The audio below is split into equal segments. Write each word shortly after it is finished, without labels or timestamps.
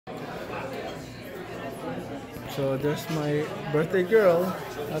So there's my birthday girl.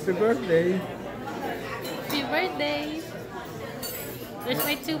 Happy birthday. Happy birthday. There's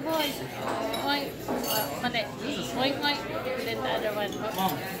my two boys. Oink. Mali. Oink, oink. And then the other one.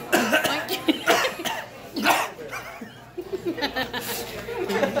 Mom. Oink.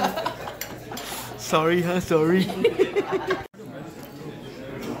 Sorry, huh? Sorry.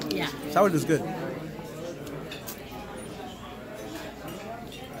 Yeah. Sourdough is good.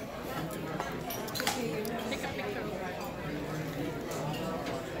 Take a picture.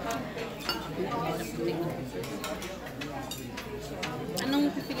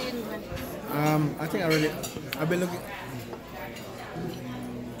 Anong pipiliin mo? I think I've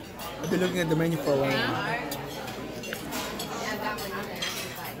been looking at the menu for a while.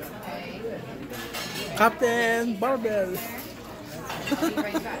 Captain Barbell.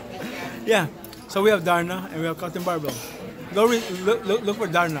 Yeah. So we have Darna and we have Captain Barbell. Go look for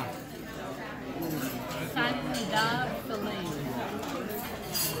Darna. Sanda fillet.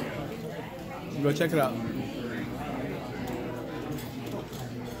 Go check it out.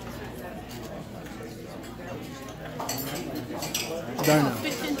 Darna.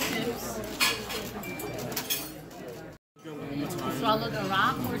 Fish and chips. Swallowed a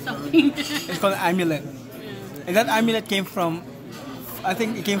rock or something. It's called an amulet. And that amulet came from, I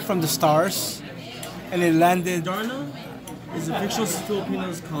think it came from the stars. And it landed. Darna is a fictional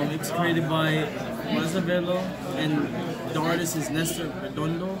Filipinos comics created by Mazabelo, and the artist is Nestor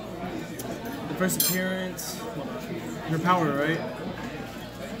Redondo. The first appearance, her power, right?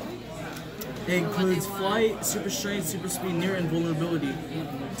 It includes flight, super strength, super speed, near invulnerability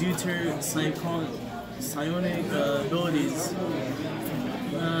due to her psionic abilities.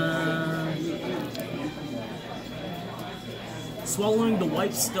 Swallowing the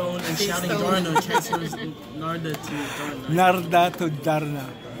white stone and shouting Darna transfers Narda to Darna. Narda to Darna.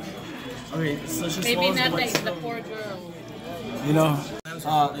 Okay, so she Maybe swallows the not white like the stone. poor girl. You know,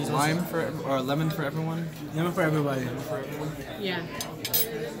 Lime for or lemon for everyone. lemon for everybody. Yeah.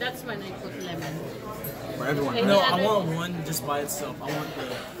 That's when I put lemon. For everyone. Any No, other- I want one just by itself. I want the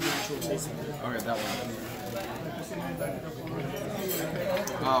natural taste of it. Okay, that one.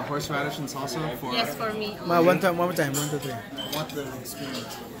 Horseradish and salsa for. Yes, for me. One more time, 1, 2, 3. I want the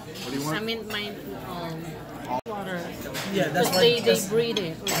experience. What do you I want? mean, my water. Yeah, that's Because why they breed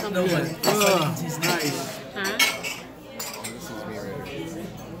it or something. no one. Ugh, nice. Huh? This is me right here.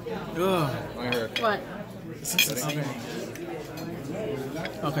 Ugh. My hair. What?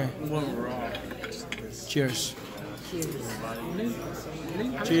 Okay. One raw. Cheers. Cheers.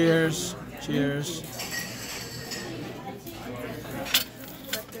 Cheers. Cheers.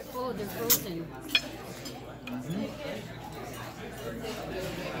 Oh, they're frozen.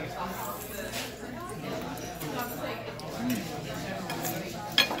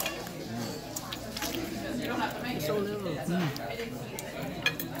 So little.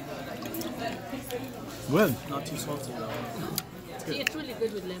 Well, Not too salty though. See, it's really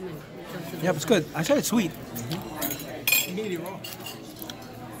good with lemon. yeah, it's good. I said it's sweet. You can eat it raw.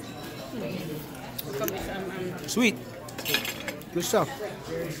 Sweet. Good stuff.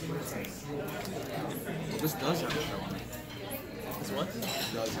 This does have it. This what?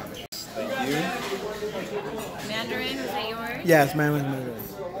 Thank you. Mandarin, is that yours? Yes, man.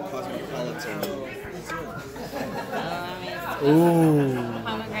 Cosmopolitan. Ooh.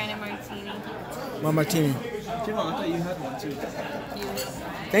 Pomegranate martini. My martini. Kim, I thought you had one too.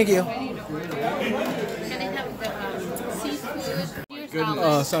 Thank you. Can I have the seafood? Here's Goodness.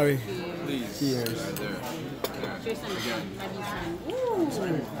 Oh, sorry. Please. Cheers. Right there. Cheers and Again. Ooh.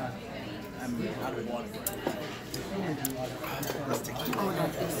 I'm out of water. That's tequila. Oh,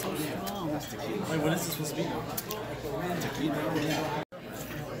 that is so strong. Wait, what is this supposed to be? Tequila.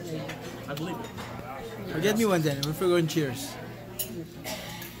 I believe it. Get me one then. If we're going cheers.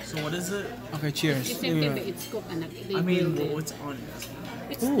 So what is it? Okay, cheers. It's Give me simply one. it's coconut. They I mean, build it. what's on it?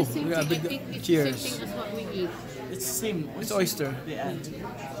 It's Ooh, the same we got thing. a I big- think it's cheers. the same thing as what we eat. It's the same. It's oyster. They add to it.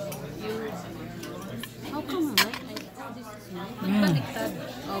 How come, right? Like, oh, this is nice. Baliktad.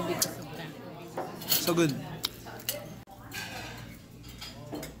 Oh, because of that. So good.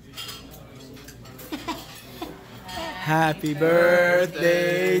 Happy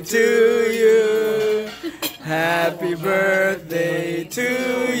birthday to you. Happy birthday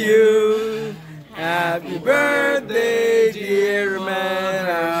to you. Happy birthday, dear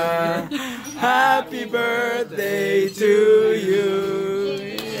Mana. Happy birthday to you.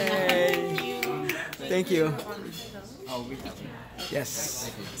 Yay. Thank you. Oh, we have it. Yes.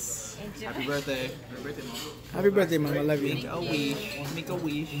 Happy birthday. Happy birthday, Mom. Happy birthday, Mom. I love you. Make a wish. Make a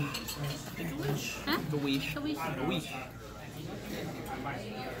wish. Make a wish. Huh? Make a wish. A wish. A wish.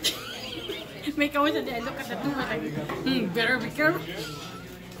 Make a wish and I look at the two like, better be careful.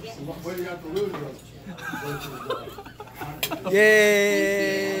 What do you got to lose?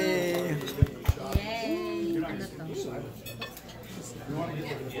 Yay! Yay! Ano to?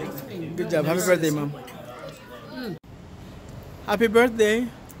 Good job. Happy birthday, mom. Happy birthday.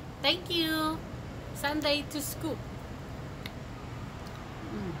 Thank you. Sunday to scoop.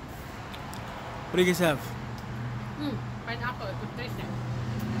 What do you guys have? Pineapple. Good taste eh.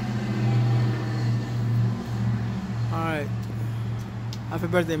 Alright. Happy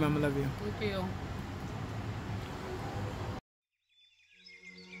birthday, mom. I love you. Thank you.